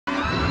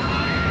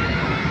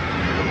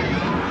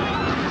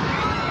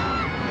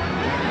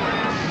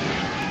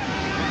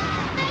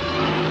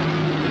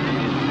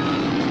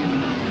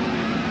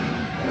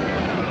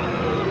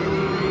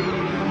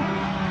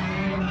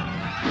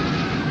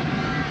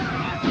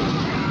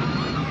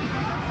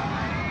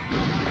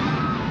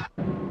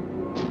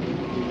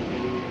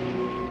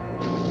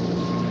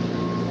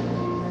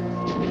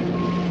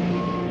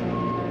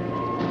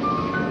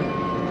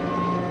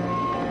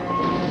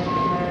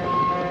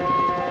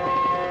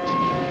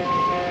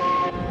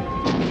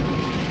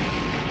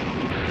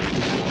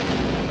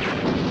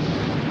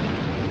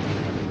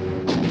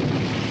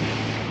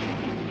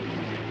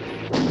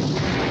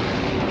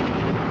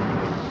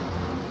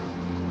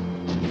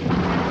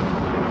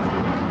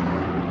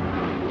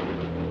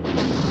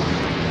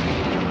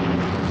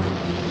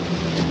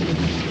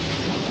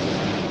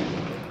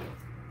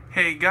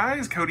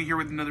guys, Cody here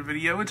with another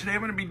video, and today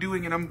I'm going to be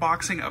doing an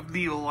unboxing of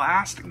the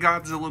last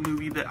Godzilla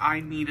movie that I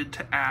needed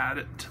to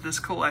add to this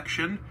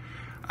collection.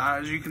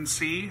 As you can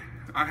see,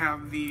 I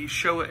have the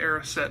Showa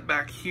era set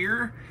back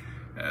here,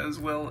 as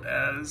well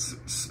as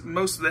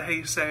most of the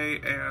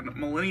Heisei and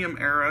Millennium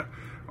era,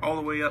 all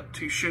the way up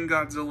to Shin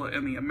Godzilla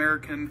and the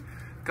American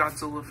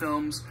Godzilla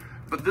films.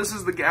 But this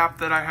is the gap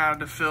that I had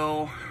to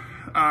fill,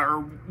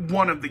 or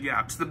one of the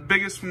gaps. The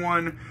biggest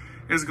one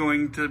is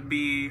going to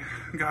be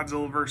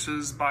Godzilla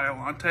versus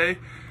Biollante,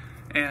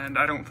 and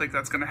I don't think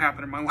that's going to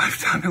happen in my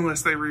lifetime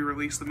unless they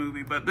re-release the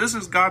movie. But this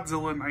is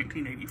Godzilla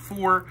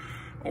 1984,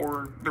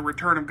 or The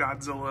Return of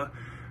Godzilla.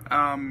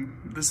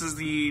 This is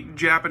the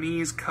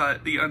Japanese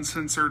cut, the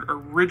uncensored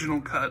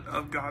original cut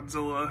of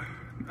Godzilla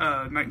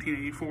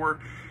 1984,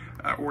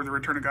 or The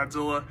Return of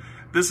Godzilla.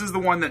 This is the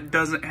one that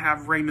doesn't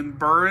have Raymond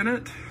Burr in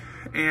it.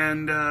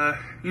 And,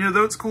 you know,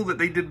 though it's cool that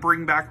they did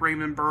bring back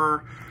Raymond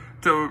Burr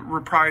to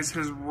reprise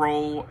his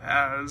role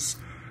as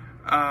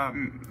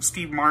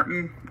Steve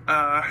Martin,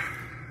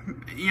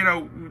 you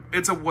know,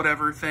 it's a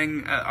whatever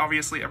thing.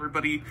 Obviously,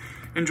 everybody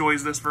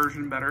enjoys this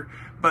version better.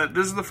 But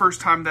this is the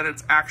first time that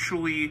it's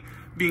actually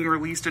being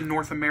released in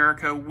North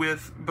America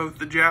with both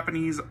the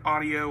Japanese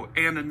audio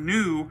and a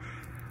new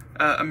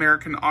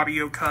American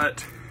audio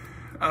cut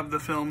of the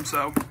film.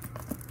 So,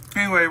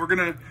 anyway, we're going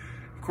to,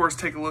 of course,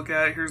 take a look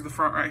at it. Here's the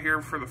front right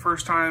here for the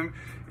first time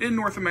in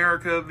North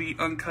America, the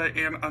uncut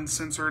and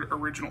uncensored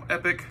original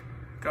epic,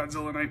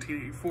 Godzilla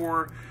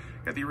 1984.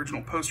 Got the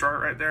original poster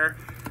art right there.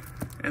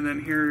 And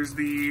then here's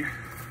the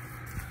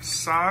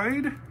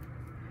side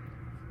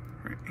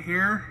right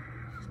here.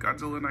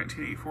 Godzilla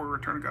 1984,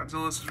 Return of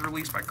Godzilla. This is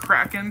released by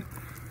Kraken.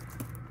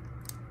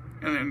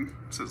 And then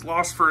it says,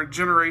 lost for a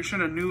generation,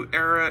 a new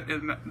era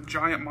in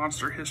giant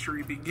monster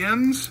history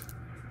begins.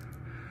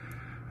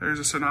 There's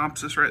a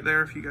synopsis right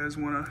there if you guys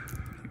want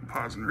to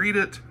pause and read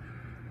it.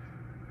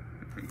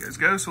 There you guys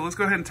go. So let's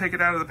go ahead and take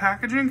it out of the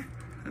packaging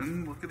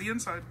and look at the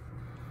inside.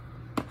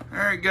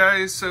 Alright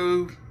guys,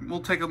 so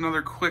we'll take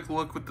another quick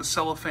look with the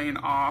cellophane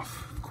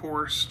off, of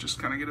course, just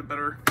kind of get a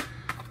better,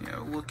 you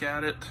know, look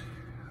at it.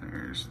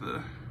 There's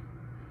the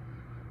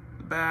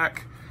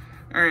back.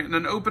 Alright, and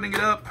then opening it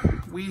up,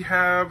 we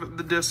have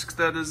the disc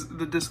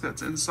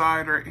that's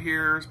inside right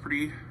here. It's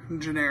pretty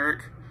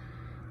generic.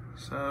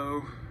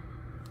 So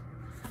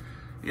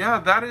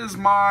yeah, that is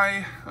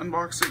my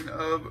unboxing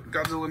of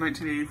Godzilla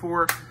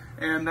 1984,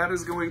 and that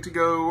is going to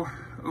go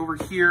over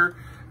here.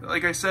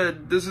 Like I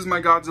said, this is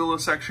my Godzilla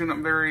section.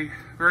 I'm very,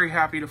 very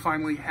happy to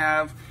finally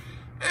have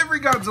every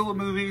Godzilla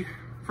movie,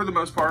 for the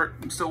most part.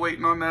 I'm still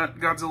waiting on that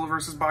Godzilla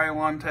versus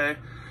Biollante.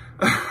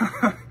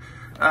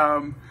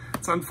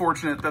 It's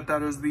unfortunate that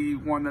that is the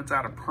one that's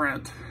out of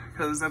print,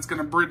 because that's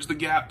going to bridge the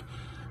gap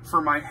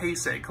for my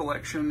Heisei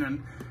collection,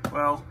 and,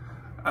 well,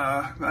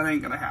 that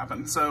ain't gonna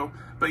happen. So,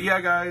 but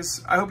yeah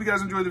guys, I hope you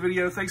guys enjoyed the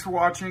video. Thanks for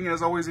watching.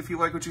 As always, if you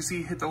like what you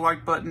see, hit the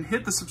like button,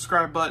 hit the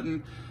subscribe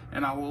button,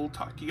 and I will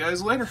talk to you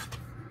guys later.